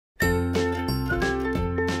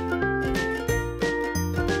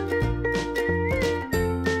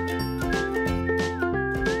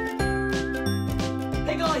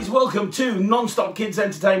welcome to Non-Stop Kids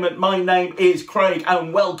Entertainment. My name is Craig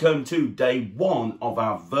and welcome to day one of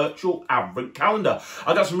our virtual Advent calendar.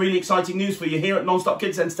 I've got some really exciting news for you here at Non-Stop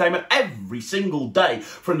Kids Entertainment. Every single day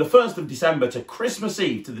from the 1st of December to Christmas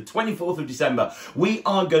Eve to the 24th of December, we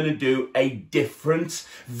are going to do a different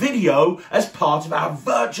video as part of our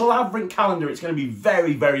virtual Advent calendar. It's going to be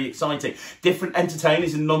very, very exciting. Different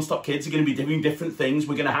entertainers in Non-Stop Kids are going to be doing different things.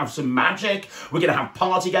 We're going to have some magic. We're going to have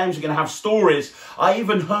party games. We're going to have stories. I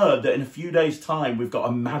even heard that in a few days' time, we've got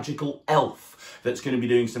a magical elf that's going to be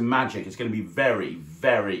doing some magic. It's going to be very,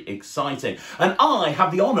 very exciting. And I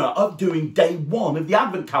have the honour of doing day one of the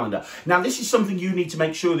Advent calendar. Now, this is something you need to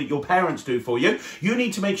make sure that your parents do for you. You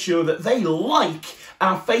need to make sure that they like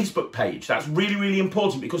our Facebook page. That's really, really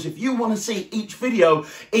important, because if you want to see each video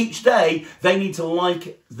each day, they need to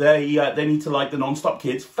like the Non-Stop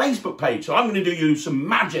Kids Facebook page. So I'm going to do you some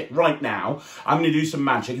magic right now. I'm going to do some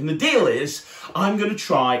magic, and the deal is I'm going to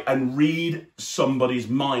try and read somebody's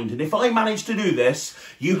mind. And if I manage to do this,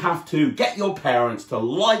 you have to get your parents to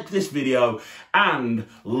like this video and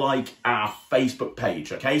like our Facebook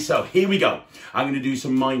page. Okay, so here we go. I'm going to do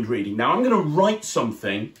some mind reading. Now I'm going to write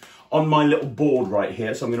something on my little board right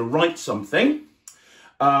here. So I'm going to write something.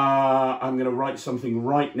 I'm going to write something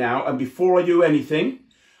right now. And before I do anything,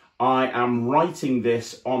 I am writing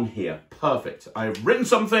this on here. Perfect. I've written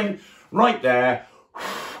something right there.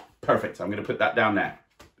 Perfect. I'm going to put that down there.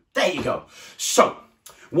 There you go. So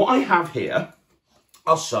what I have here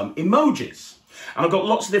are some emojis. And I've got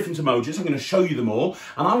lots of different emojis. I'm going to show you them all.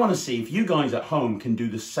 And I want to see if you guys at home can do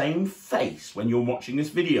the same face when you're watching this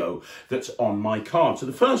video that's on my card. So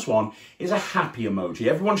the first one is a happy emoji.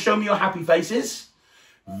 Everyone show me your happy faces.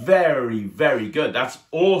 Very, very good. That's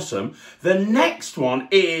awesome. The next one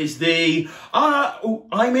is the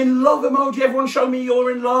I'm in love emoji. Everyone show me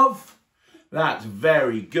you're in love. That's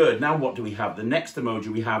very good. Now what do we have? The next emoji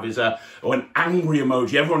we have is an angry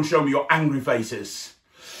emoji. Everyone show me your angry faces.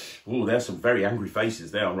 Oh, there's some very angry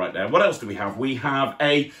faces there, right there. What else do we have? We have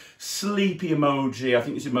a sleepy emoji. I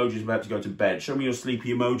think this emoji is about to go to bed. Show me your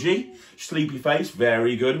sleepy emoji. Sleepy face.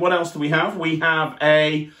 Very good. What else do we have? We have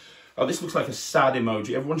a... Oh, this looks like a sad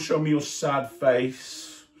emoji. Everyone show me your sad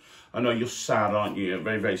face. I know you're sad, aren't you? A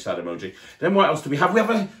very, very sad emoji. Then what else do we have?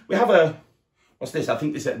 We have a... What's this? I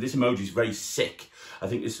think this emoji is very sick. I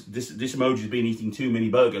think this emoji's been eating too many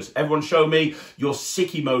burgers. Everyone show me your sick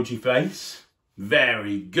emoji face.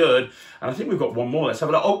 Very good. And I think we've got one more. Let's have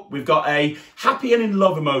a look. Oh, we've got a happy and in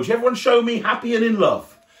love emoji. Everyone show me happy and in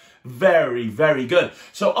love. Very, very good.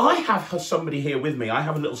 So I have somebody here with me. I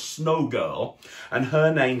have a little snow girl and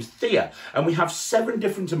her name's Thea. And we have 7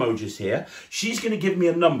 different emojis here. She's going to give me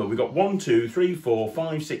a number. We've got 1, 2, 3, 4,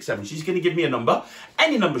 5, 6, 7. She's going to give me a number,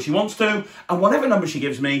 any number she wants to. And whatever number she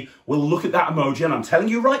gives me, we'll look at that emoji. And I'm telling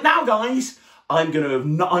you right now, guys, I'm going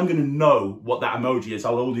to know what that emoji is.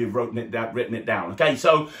 I'll already have written it down. Okay,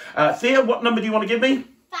 so Thea, what number do you want to give me?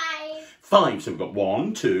 5. So we've got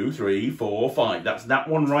 1, 2, 3, 4, 5. That's that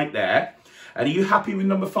one right there. And are you happy with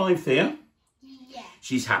number 5, Thea? Yeah.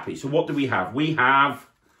 She's happy. So what do we have? We have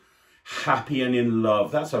happy and in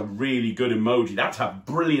love. That's a really good emoji. That's a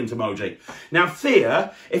brilliant emoji. Now,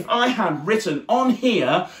 Thea, if I had written on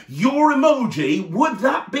here your emoji, would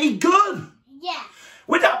that be good? Yeah.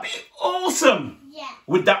 Would that be awesome? Yeah.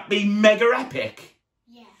 Would that be mega epic?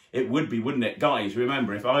 Yeah. It would be, wouldn't it? Guys,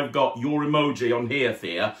 remember, if I've got your emoji on here,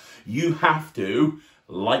 Thea, you have to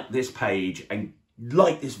like this page and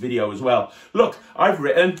like this video as well. Look, I've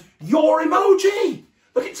written your emoji.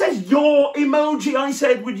 Look, it says your emoji. I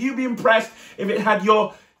said, would you be impressed if it had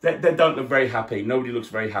your... They don't look very happy. Nobody looks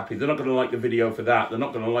very happy. They're not going to like the video for that. They're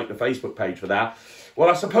not going to like the Facebook page for that. Well,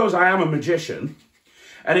 I suppose I am a magician.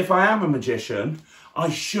 And if I am a magician, I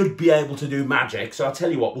should be able to do magic. So I'll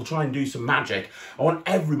tell you what, we'll try and do some magic. I want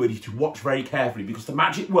everybody to watch very carefully, because the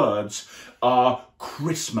magic words are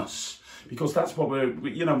Christmas. Because that's what we're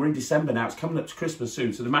in December now. It's coming up to Christmas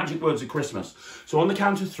soon. So the magic words are Christmas. So on the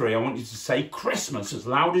count of 3, I want you to say Christmas as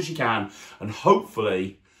loud as you can. And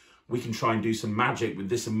hopefully we can try and do some magic with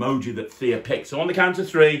this emoji that Thea picked. So on the count of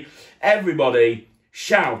 3, everybody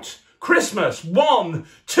shout Christmas. 1,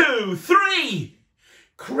 2, 3.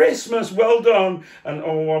 Christmas, well done. And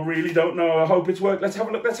oh, I really don't know. I hope it's worked. Let's have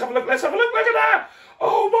a look. Let's have a look. Let's have a look. Look at that.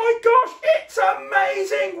 Oh my gosh, it's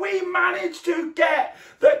amazing. We managed to get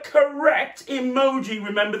the correct emoji.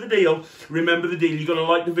 Remember the deal. Remember the deal. You've got to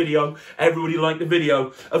like the video. Everybody like the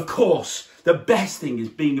video. Of course, the best thing is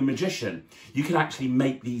being a magician. You can actually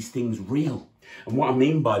make these things real. And what I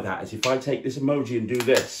mean by that is if I take this emoji and do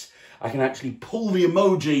this, I can actually pull the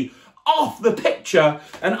emoji off the picture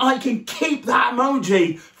and I can keep that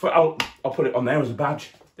emoji for... I'll put it on there as a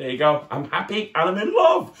badge. There you go. I'm happy and I'm in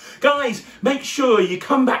love. Guys, make sure you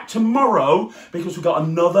come back tomorrow because we've got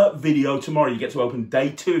another video tomorrow. You get to open day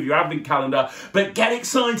 2 of your Advent calendar. But get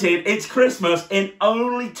excited. It's Christmas in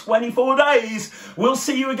only 24 days. We'll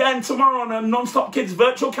see you again tomorrow on a Non-Stop Kids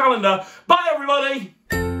virtual calendar. Bye,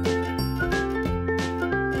 everybody.